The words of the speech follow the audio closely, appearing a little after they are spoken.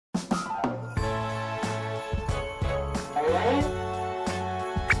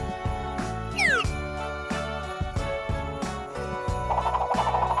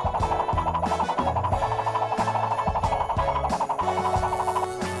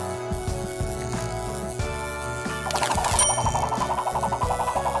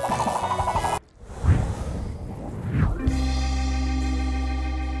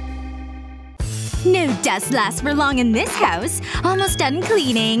guests last for long in this house. Almost done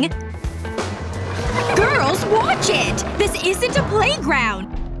cleaning. Girls, watch it! This isn't a playground!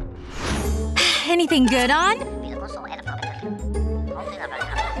 Anything good on?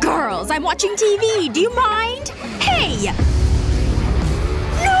 Girls, I'm watching TV! Do you mind? Hey!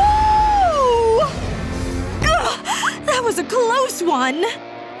 No! Ugh, that was a close one!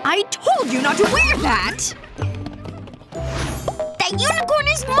 I told you not to wear that! That unicorn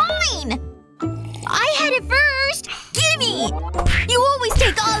is mine! I had it first! Gimme! You always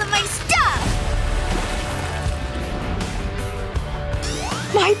take all of my stuff!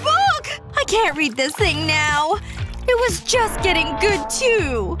 My book! I can't read this thing now. It was just getting good,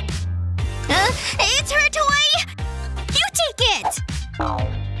 too. It's her toy! You take it!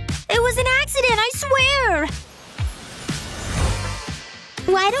 It was an accident, I swear!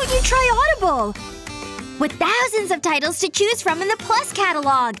 Why don't you try Audible? With thousands of titles to choose from in the Plus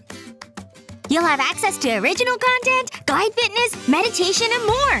catalog. You'll have access to original content, guide fitness, meditation, and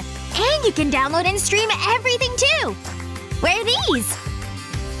more. And you can download and stream everything, too. Where are these?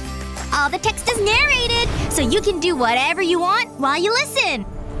 All the text is narrated, so you can do whatever you want while you listen.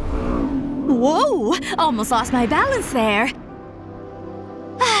 Whoa! Almost lost my balance there.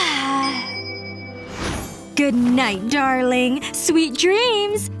 Good night, darling. Sweet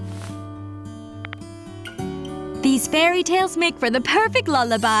dreams. These fairy tales make for the perfect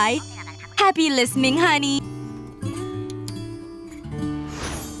lullaby. Happy listening, honey.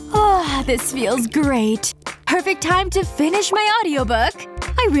 Oh, this feels great. Perfect time to finish my audiobook.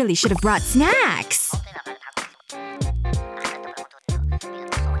 I really should have brought snacks.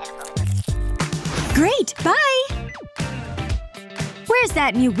 Great, bye! Where's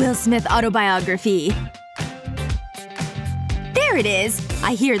that new Will Smith autobiography? There it is!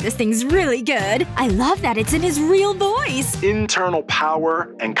 I hear this thing's really good. I love that it's in his real voice. Internal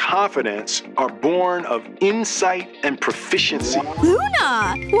power and confidence are born of insight and proficiency.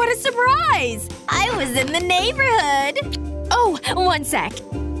 Luna! What a surprise! I was in the neighborhood! Oh, one sec.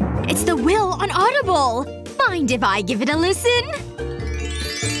 It's the Will on Audible. Mind if I give it a listen?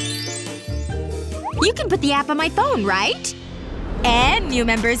 You can put the app on my phone, right? And new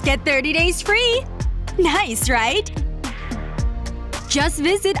members get 30 days free. Nice, right? Just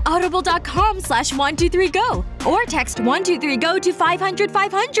visit audible.com/123go or text 123go to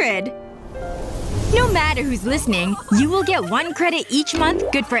 500-500. No matter who's listening, you will get 1 credit each month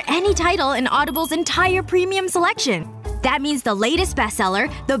good for any title in Audible's entire premium selection. That means the latest bestseller,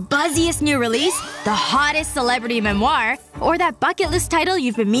 the buzziest new release, the hottest celebrity memoir, or that bucket list title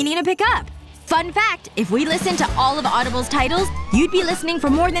you've been meaning to pick up. Fun fact, if we listened to all of Audible's titles, you'd be listening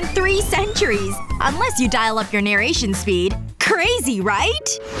for more than 3 centuries. Unless you dial up your narration speed. Crazy,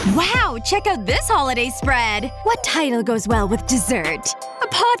 right? Wow, check out this holiday spread! What title goes well with dessert? A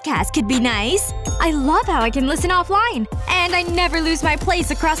podcast could be nice. I love how I can listen offline. And I never lose my place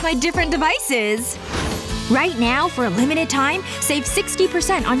across my different devices. Right now, for a limited time, save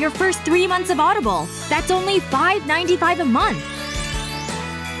 60% on your first 3 months of Audible. That's only $5.95 a month.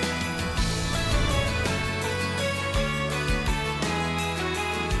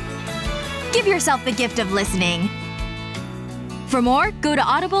 Give yourself the gift of listening. For more, go to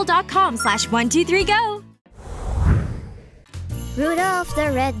audible.com/123go. Rudolph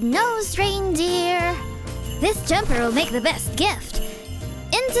the red-nosed reindeer. This jumper will make the best gift.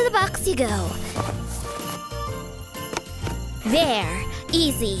 Into the box you go. There.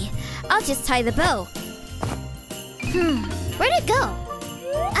 Easy. I'll just tie the bow. Where'd it go?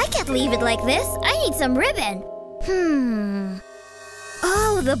 I can't leave it like this. I need some ribbon.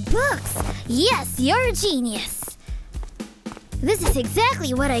 Oh, the books! Yes, you're a genius. This is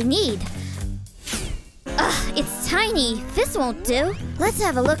exactly what I need. Ugh, it's tiny. This won't do. Let's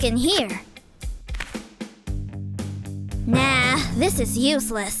have a look in here. Nah, this is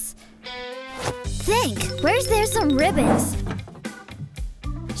useless. Think, where's there some ribbons?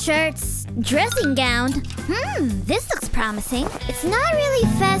 Shirts, dressing gown. This looks promising. It's not really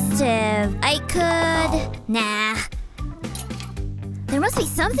festive. I could… Nah. There must be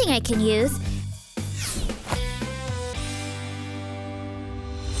something I can use.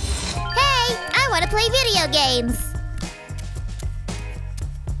 Hey! I want to play video games!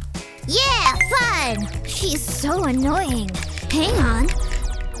 Yeah, fun! She's so annoying. Hang on.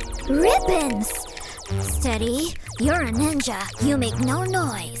 Ribbons! Steady. You're a ninja. You make no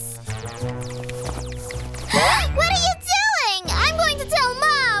noise. What are you doing? I'm going to tell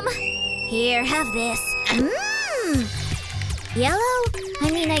Mom! Here, have this. Yellow?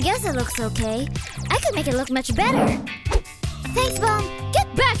 I guess it looks okay. I could make it look much better. Thanks, Mom.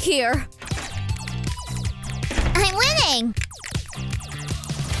 Get back here! I'm winning!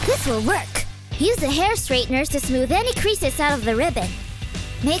 This will work. Use the hair straighteners to smooth any creases out of the ribbon.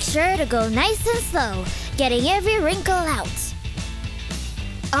 Make sure to go nice and slow, getting every wrinkle out.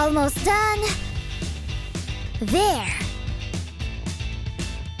 Almost done. There.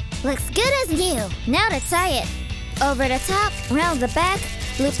 Looks good as new. Now to tie it. Over the top, round the back,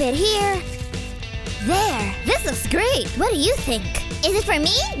 loop it here. There. This looks great. What do you think? Is it for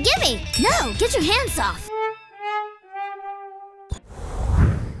me? Gimme! No! Get your hands off!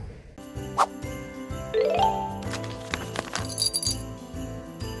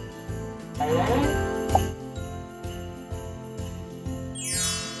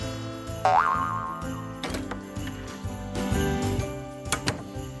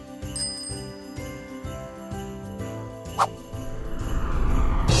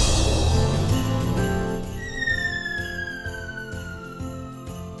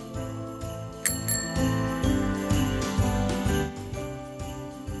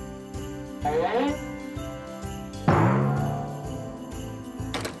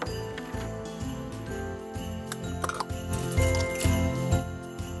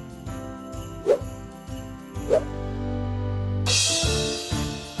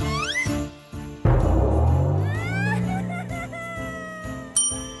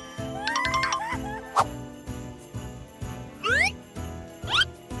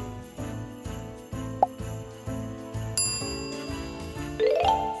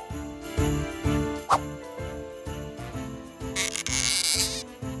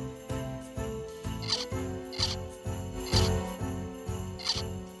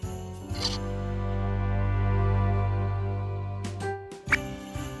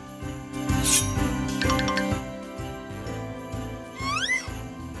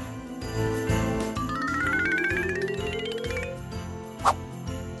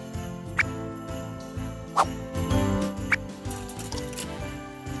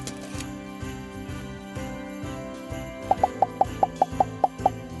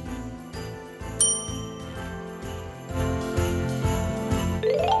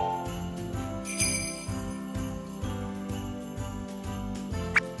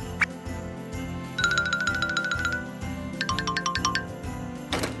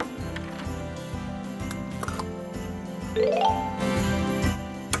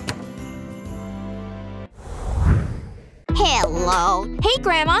 Hello. Hey,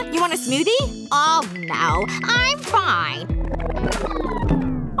 Grandma. You want a smoothie? Oh, no. I'm fine.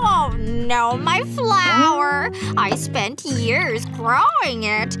 Oh, no. My flower. I spent years growing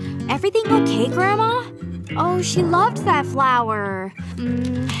it. Everything okay, Grandma? Oh, she loved that flower.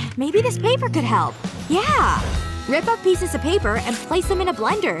 Maybe this paper could help. Yeah. Rip up pieces of paper and place them in a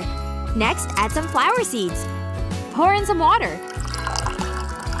blender. Next, add some flower seeds. Pour in some water.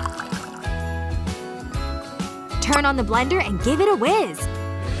 Turn on the blender and give it a whiz.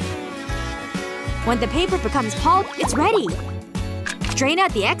 When the paper becomes pulp, it's ready. Drain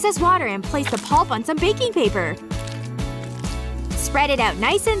out the excess water and place the pulp on some baking paper. Spread it out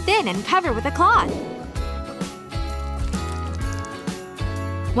nice and thin and cover with a cloth.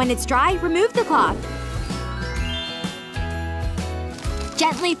 When it's dry, remove the cloth.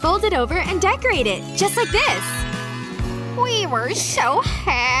 Gently fold it over and decorate it, just like this. We were so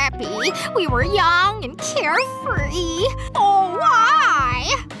happy. We were young and carefree. Oh,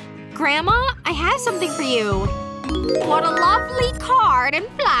 why? Grandma, I have something for you. What a lovely card and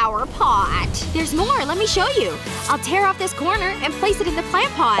flower pot. There's more. Let me show you. I'll tear off this corner and place it in the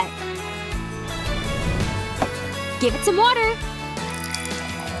plant pot. Give it some water.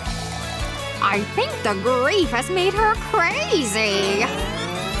 I think the grief has made her crazy.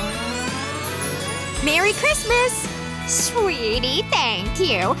 Merry Christmas! Sweetie, thank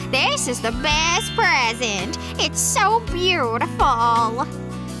you. This is the best present. It's so beautiful.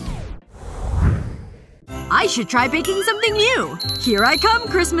 I should try baking something new. Here I come,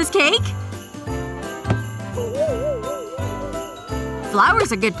 Christmas cake!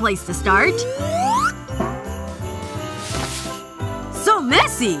 Flour's a good place to start. So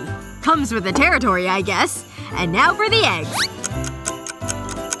messy! Comes with the territory, I guess. And now for the eggs.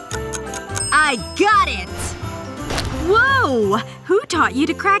 I got it! Whoa! Who taught you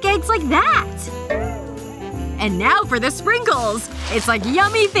to crack eggs like that? And now for the sprinkles! It's like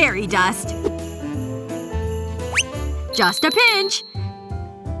yummy fairy dust. Just a pinch.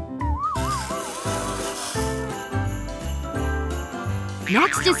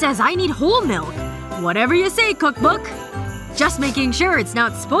 Next it says I need whole milk. Whatever you say, cookbook. Just making sure it's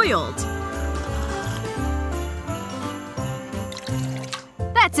not spoiled.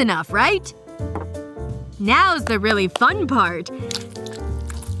 That's enough, right? Now's the really fun part.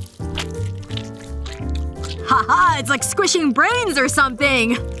 Haha, it's like squishing brains or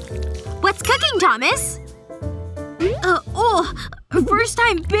something! What's cooking, Thomas? First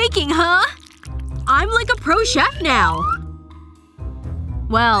time baking, huh? I'm like a pro chef now.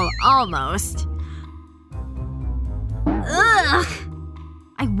 Well, almost. Ugh.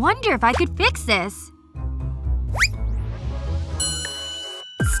 I wonder if I could fix this.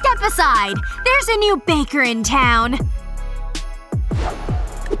 Step aside! There's a new baker in town!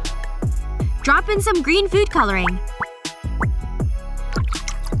 Drop in some green food coloring.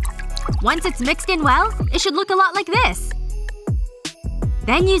 Once it's mixed in well, it should look a lot like this.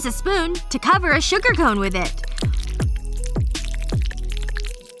 Then use a spoon to cover a sugar cone with it.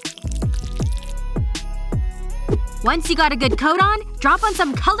 Once you got a good coat on, drop on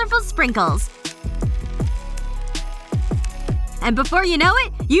some colorful sprinkles. And before you know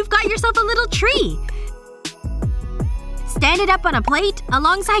it, you've got yourself a little tree. Stand it up on a plate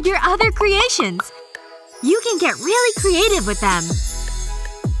alongside your other creations. You can get really creative with them.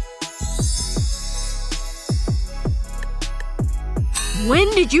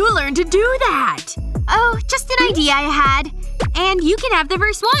 When did you learn to do that? Oh, just an idea I had. And you can have the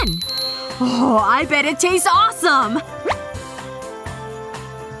first one. Oh, I bet it tastes awesome!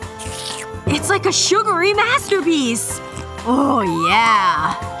 It's like a sugary masterpiece! Oh,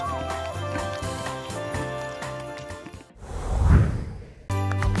 yeah.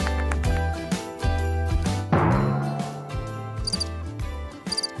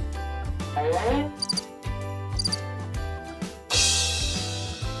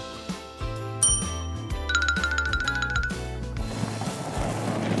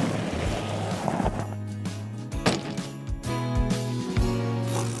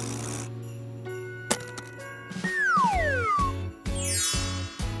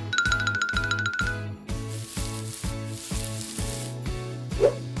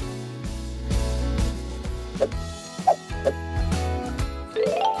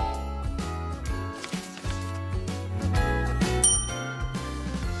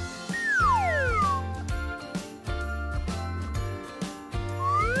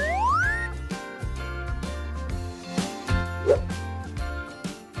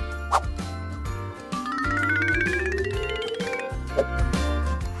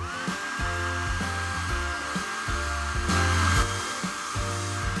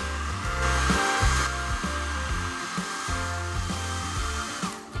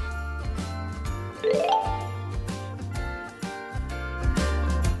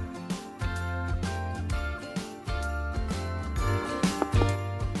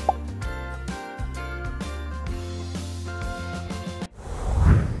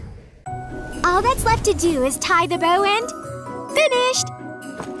 All that's left to do is tie the bow and… finished!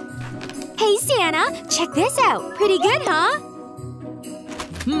 Hey, Santa, check this out. Pretty good, huh?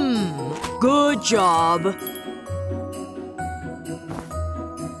 Good job.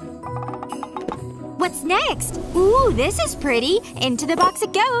 What's next? Ooh, this is pretty. Into the box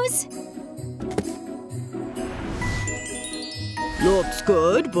it goes. Looks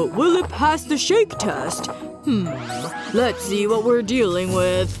good, but will it pass the shake test? Let's see what we're dealing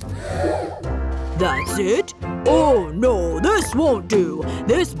with. That's it? Oh no, this won't do.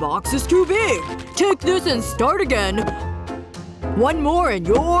 This box is too big. Take this and start again. One more and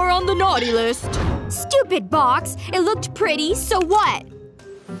you're on the naughty list. Stupid box. It looked pretty, so what?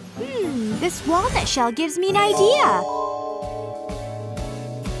 This walnut shell gives me an idea.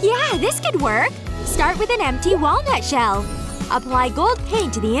 Yeah, this could work. Start with an empty walnut shell. Apply gold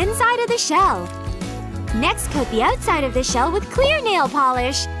paint to the inside of the shell. Next, coat the outside of the shell with clear nail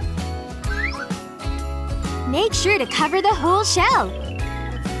polish. Make sure to cover the whole shell.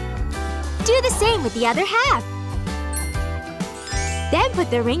 Do the same with the other half. Then put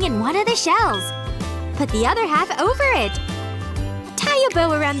the ring in one of the shells. Put the other half over it. Tie a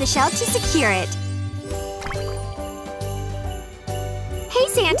bow around the shell to secure it. Hey,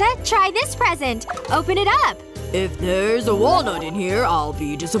 Santa, try this present. Open it up. If there's a walnut in here, I'll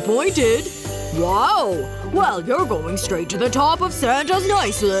be disappointed. Wow! Well, you're going straight to the top of Santa's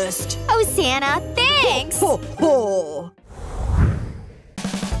nice list. Oh, Santa, thanks! Ho ho!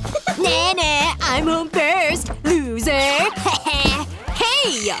 Nah, I'm home first, loser! Hey!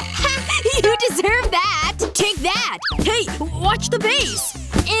 You deserve that! Take that! Hey, watch the base!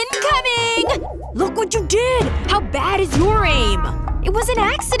 Incoming! Look what you did! How bad is your aim? It was an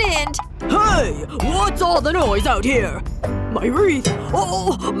accident! Hey! What's all the noise out here? My wreath!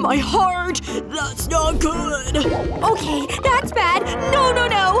 Oh, my heart! That's not good! Okay, that's bad. No.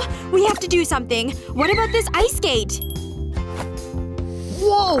 We have to do something. What about this ice skate?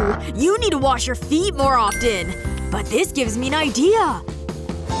 Whoa! You need to wash your feet more often. But this gives me an idea.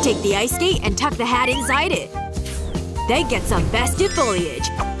 Take the ice skate and tuck the hat inside it. Then get some festive foliage.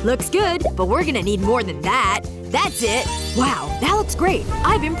 Looks good, but we're gonna need more than that. That's it. Wow, that looks great.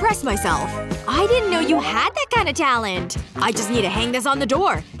 I've impressed myself. I didn't know you had that kind of talent. I just need to hang this on the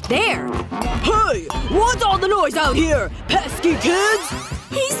door. There. Hey! What's all the noise out here? Pesky kids!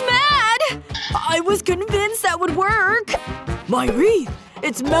 He's mad! I was convinced that would work. My wreath!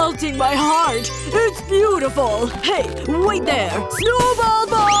 It's melting my heart. It's beautiful. Hey, wait there. Snowball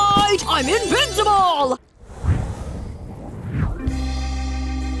fight! I'm invincible!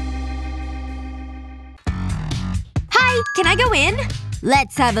 Hi, can I go in?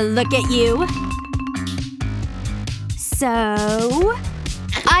 Let's have a look at you. So…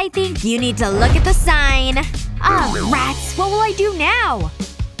 I think you need to look at the sign. Ah, rats. What will I do now?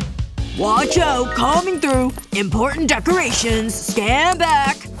 Watch out. Coming through. Important decorations. Scan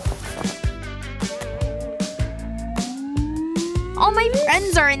back. All my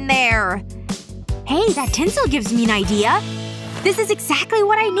friends are in there. Hey, that tinsel gives me an idea. This is exactly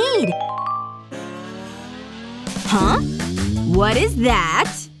what I need. Huh? What is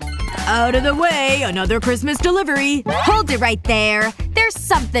that? Out of the way. Another Christmas delivery. Hold it right there. There's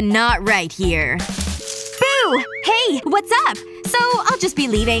something not right here. Boo! Hey, what's up? So, I'll just be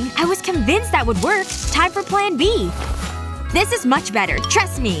leaving. I was convinced that would work. Time for plan B. This is much better.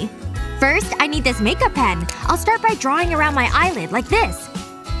 Trust me. First, I need this makeup pen. I'll start by drawing around my eyelid, like this.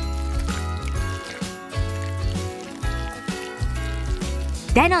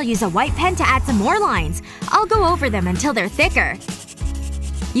 Then I'll use a white pen to add some more lines. I'll go over them until they're thicker.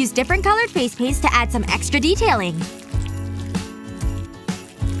 Use different colored face paste to add some extra detailing.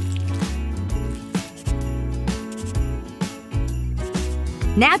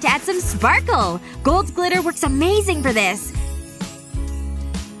 Now to add some sparkle! Gold glitter works amazing for this.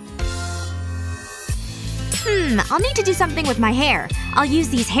 I'll need to do something with my hair. I'll use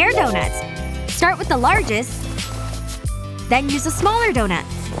these hair donuts. Start with the largest. Then use a smaller donut.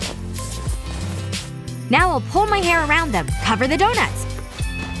 Now I'll pull my hair around them. Cover the donuts.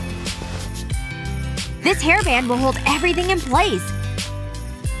 This hairband will hold everything in place.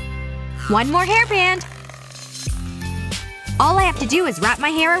 One more hairband. All I have to do is wrap my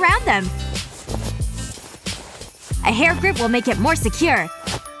hair around them. A hair grip will make it more secure.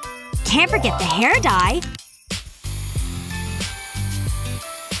 Can't forget the hair dye.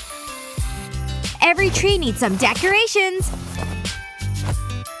 Every tree needs some decorations.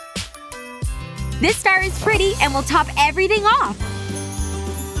 This star is pretty and will top everything off.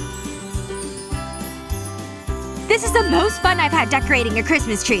 This is the most fun I've had decorating a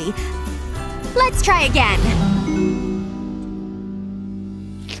Christmas tree. Let's try again.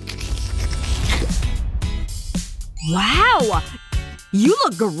 Wow! You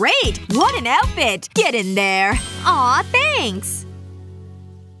look great! What an outfit! Get in there. Aw, thanks!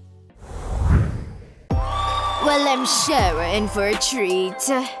 Well, I'm sure we're in for a treat.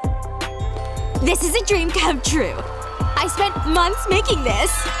 This is a dream come true. I spent months making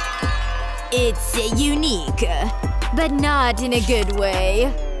this. It's unique. But not in a good way.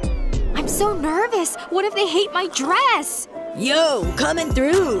 I'm so nervous. What if they hate my dress? Yo, coming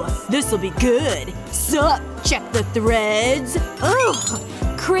through. This'll be good. Sup? Check the threads.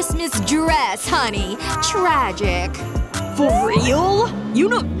 Ugh! Christmas dress, honey. Tragic. For real? You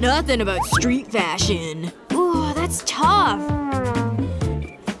know nothing about street fashion. Ooh, that's tough.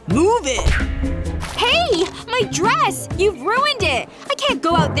 Move it! Hey! My dress! You've ruined it! I can't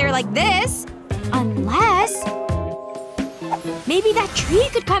go out there like this. Unless… maybe that tree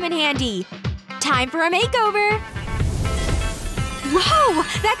could come in handy. Time for a makeover. Whoa!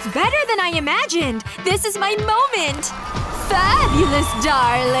 That's better than I imagined! This is my moment! Fabulous,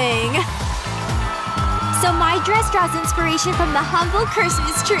 darling! So my dress draws inspiration from the humble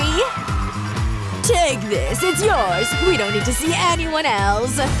Christmas tree. Take this. It's yours. We don't need to see anyone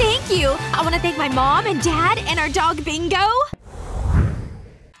else. Thank you! I want to thank my mom and dad and our dog Bingo.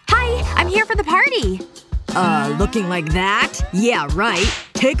 Hi! I'm here for the party. Looking like that? Yeah, right.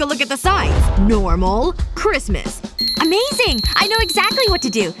 Take a look at the sides. Normal. Christmas. Amazing! I know exactly what to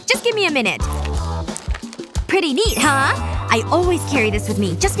do. Just give me a minute. Pretty neat, huh? I always carry this with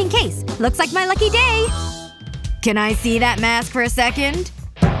me, just in case. Looks like my lucky day. Can I see that mask for a second?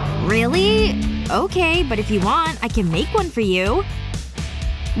 Really? Okay, but if you want, I can make one for you.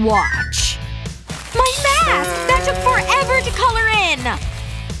 Watch. My mask! That took forever to color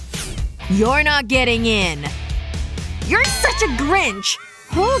in! You're not getting in. You're such a Grinch!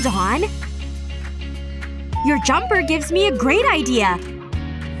 Hold on. Your jumper gives me a great idea.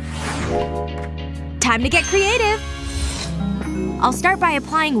 Time to get creative. I'll start by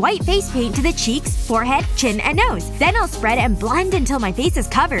applying white face paint to the cheeks, forehead, chin, and nose. Then I'll spread and blend until my face is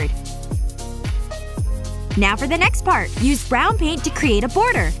covered. Now for the next part. Use brown paint to create a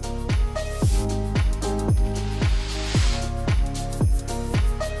border.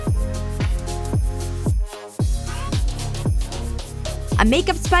 A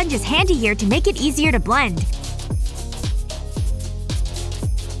makeup sponge is handy here to make it easier to blend.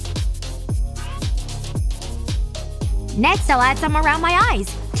 Next, I'll add some around my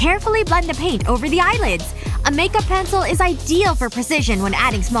eyes. Carefully blend the paint over the eyelids. A makeup pencil is ideal for precision when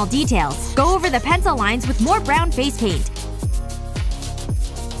adding small details. Go over the pencil lines with more brown face paint.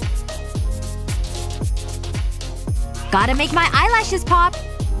 Gotta make my eyelashes pop!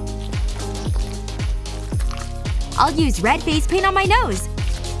 I'll use red face paint on my nose.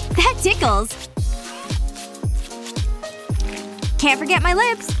 That tickles! Can't forget my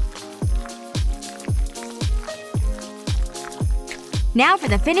lips. Now for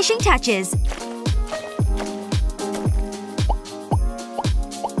the finishing touches.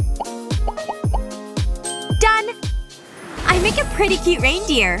 Done! I make a pretty cute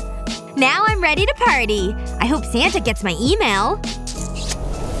reindeer. Now I'm ready to party. I hope Santa gets my email.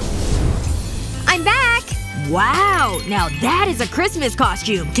 I'm back! Wow! Now that is a Christmas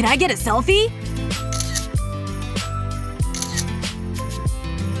costume. Can I get a selfie?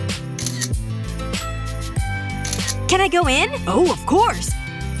 Can I go in? Oh, of course!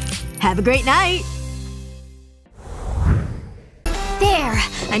 Have a great night! There!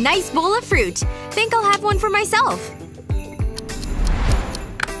 A nice bowl of fruit. Think I'll have one for myself.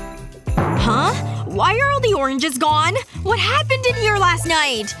 Huh? Why are all the oranges gone? What happened in here last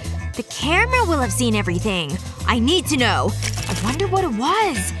night? The camera will have seen everything. I need to know. I wonder what it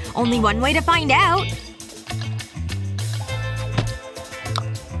was. Only one way to find out.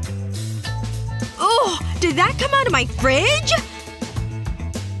 Oh! Did that come out of my fridge?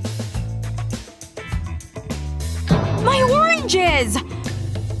 My oranges!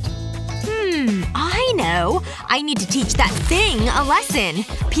 I know. I need to teach that thing a lesson.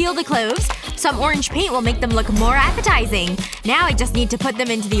 Peel the cloves. Some orange paint will make them look more appetizing. Now I just need to put them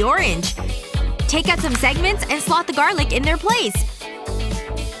into the orange. Take out some segments and slot the garlic in their place.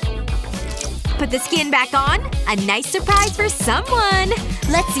 Put the skin back on. A nice surprise for someone.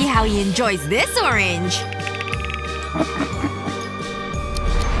 Let's see how he enjoys this orange.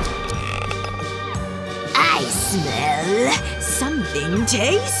 I smell something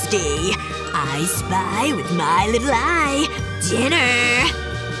tasty. I spy with my little eye. Dinner!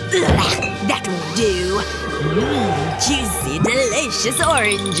 Ugh, that won't do. Juicy, delicious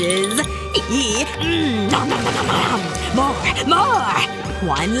oranges. Nom, nom, nom, nom, nom. More!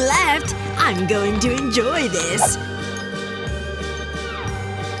 One left. I'm going to enjoy this.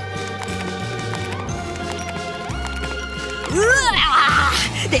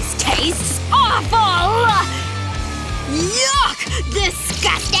 Ugh, this tastes awful! Yuck!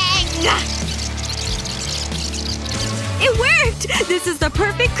 Disgusting! It worked! This is the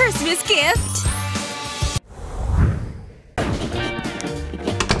perfect Christmas gift!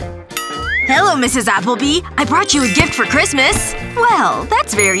 Hello, Mrs. Appleby. I brought you a gift for Christmas. Well,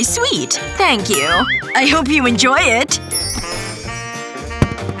 that's very sweet. Thank you. I hope you enjoy it.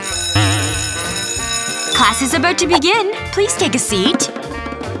 Class is about to begin. Please take a seat.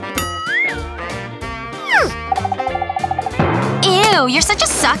 Ew, you're such a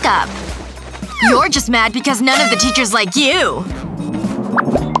suck-up. You're just mad because none of the teachers like you.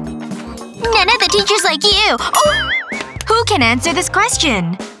 None of the teachers like you. Oh! Who can answer this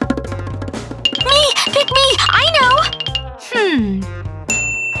question? Me! Pick me! I know!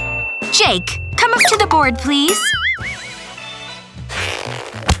 Jake, come up to the board, please.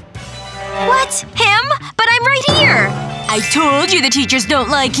 What? Him? But I'm right here! I told you the teachers don't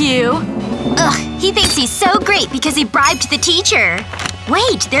like you. Ugh, he thinks he's so great because he bribed the teacher.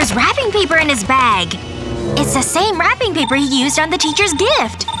 Wait, there's wrapping paper in his bag. It's the same wrapping paper he used on the teacher's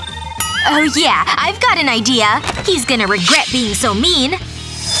gift. Oh yeah, I've got an idea. He's gonna regret being so mean.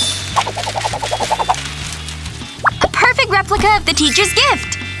 A perfect replica of the teacher's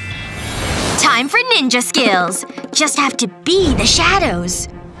gift! Time for ninja skills. Just have to be the shadows.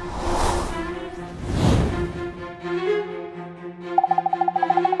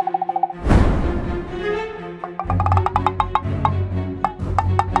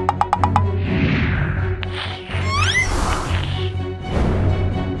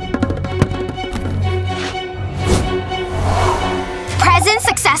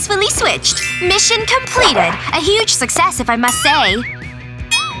 Successfully switched. Mission completed. A huge success, if I must say.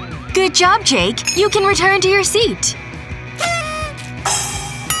 Good job, Jake. You can return to your seat.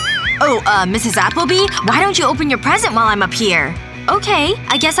 Oh, Mrs. Appleby? Why don't you open your present while I'm up here? Okay,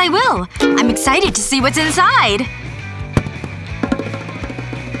 I guess I will. I'm excited to see what's inside.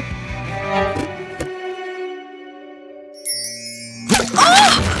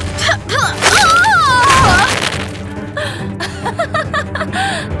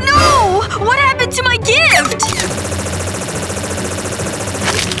 No! What happened to my gift?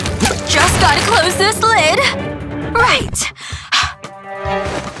 Just gotta close this lid. Right.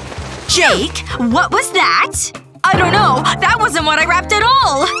 Jake, what was that? I don't know. That wasn't what I wrapped at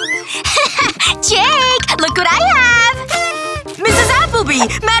all. Jake, look what I have! Mrs. Appleby!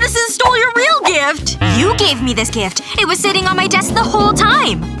 Madison stole your real gift! You gave me this gift. It was sitting on my desk the whole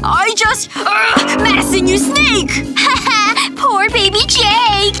time. I just… Madison, you snake! Poor baby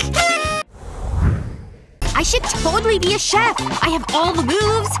Jake! I should totally be a chef. I have all the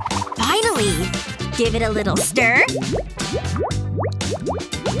moves. Finally. Give it a little stir.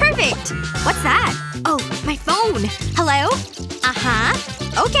 Perfect! What's that? Oh, my phone. Hello? Uh-huh.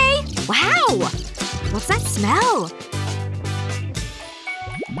 Okay. Wow! What's that smell?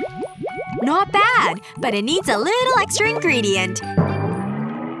 Not bad, but it needs a little extra ingredient.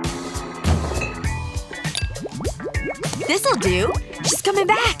 This'll do. She's coming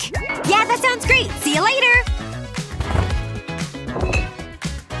back. Yeah, that sounds great. See you later.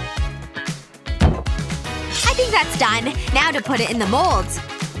 I think that's done. Now to put it in the molds.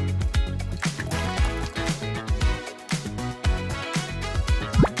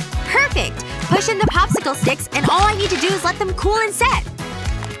 Perfect! Push in the popsicle sticks and all I need to do is let them cool and set.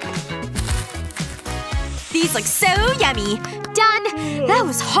 These look so yummy. Done! That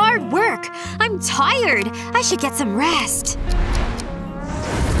was hard work. I'm tired. I should get some rest.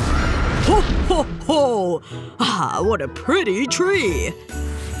 Ho ho ho! Ah, what a pretty tree.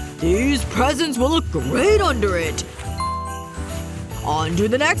 These presents will look great under it. On to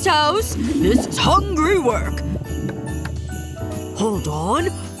the next house. This is hungry work. Hold on.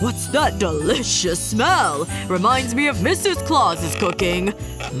 What's that delicious smell? Reminds me of Mrs. Claus's cooking.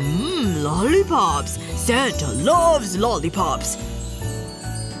 Mmm, lollipops. Santa loves lollipops.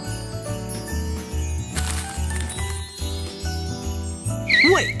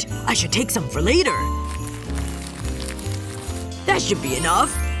 Wait, I should take some for later. That should be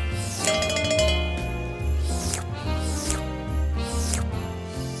enough.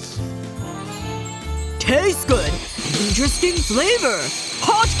 Tastes good. Interesting flavor.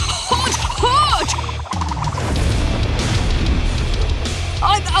 Hot, hot, hot!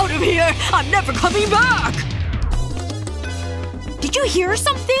 I'm out of here! I'm never coming back! Did you hear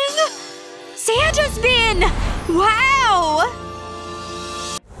something? Santa's been… Wow!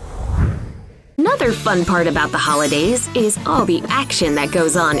 Another fun part about the holidays is all the action that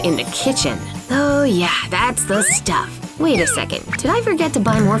goes on in the kitchen. Oh yeah, that's the stuff. Wait a second, did I forget to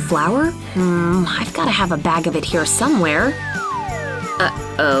buy more flour? I've gotta have a bag of it here somewhere.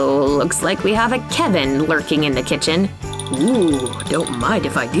 Uh-oh, looks like we have a Kevin lurking in the kitchen. Ooh, don't mind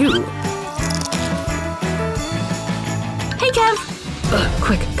if I do. Hey, Kev!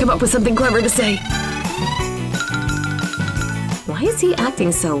 Quick, come up with something clever to say. Why is he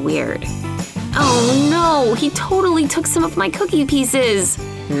acting so weird? Oh no, he totally took some of my cookie pieces!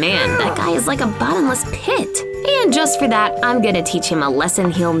 Man, that guy is like a bottomless pit. And just for that, I'm gonna teach him a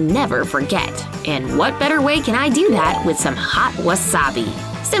lesson he'll never forget. And what better way can I do that with some hot wasabi?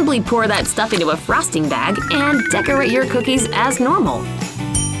 Simply pour that stuff into a frosting bag and decorate your cookies as normal.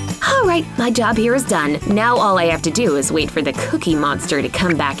 Alright, my job here is done. Now all I have to do is wait for the cookie monster to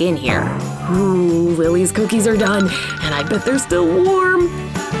come back in here. Ooh, Lily's cookies are done, and I bet they're still warm.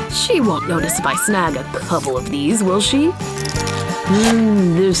 She won't notice if I snag a couple of these, will she?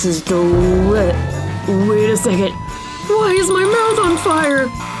 This is Wait a second. Why is my mouth on fire?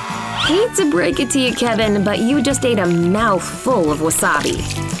 Hate to break it to you, Kevin, but you just ate a mouthful of wasabi.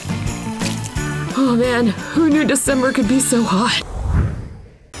 Oh man, who knew December could be so hot?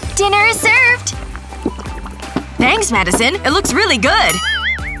 Dinner is served! Thanks, Madison. It looks really good.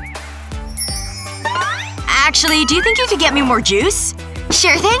 Actually, do you think you could get me more juice?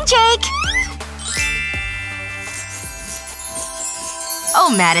 Sure thing, Jake!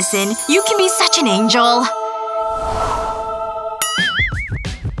 Oh, Madison, you can be such an angel.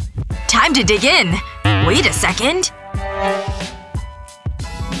 Time to dig in. Wait a second.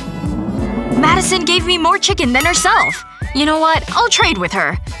 Madison gave me more chicken than herself. You know what? I'll trade with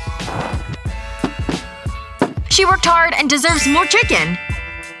her. She worked hard and deserves more chicken.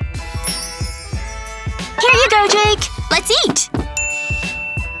 Here you go, Jake. Let's eat.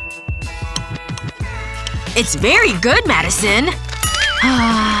 It's very good, Madison.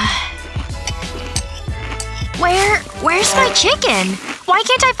 Where's my chicken? Why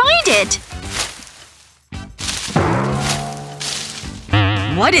can't I find it?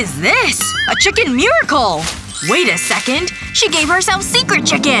 What is this? A chicken miracle! Wait a second. She gave herself secret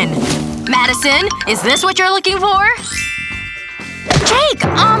chicken! Madison, is this what you're looking for? Jake,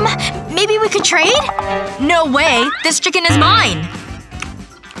 maybe we could trade? No way. This chicken is mine.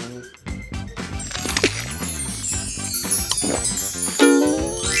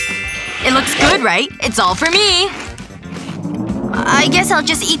 good, right? It's all for me. I guess I'll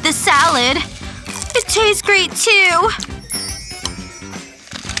just eat the salad. It tastes great, too.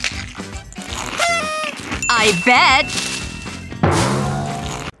 I bet.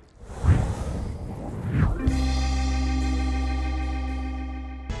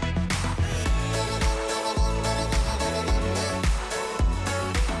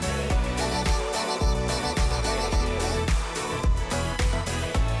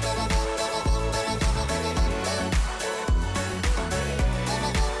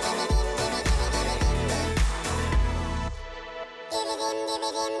 Dum dum dum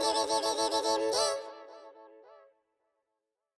dum dum dum dum dum.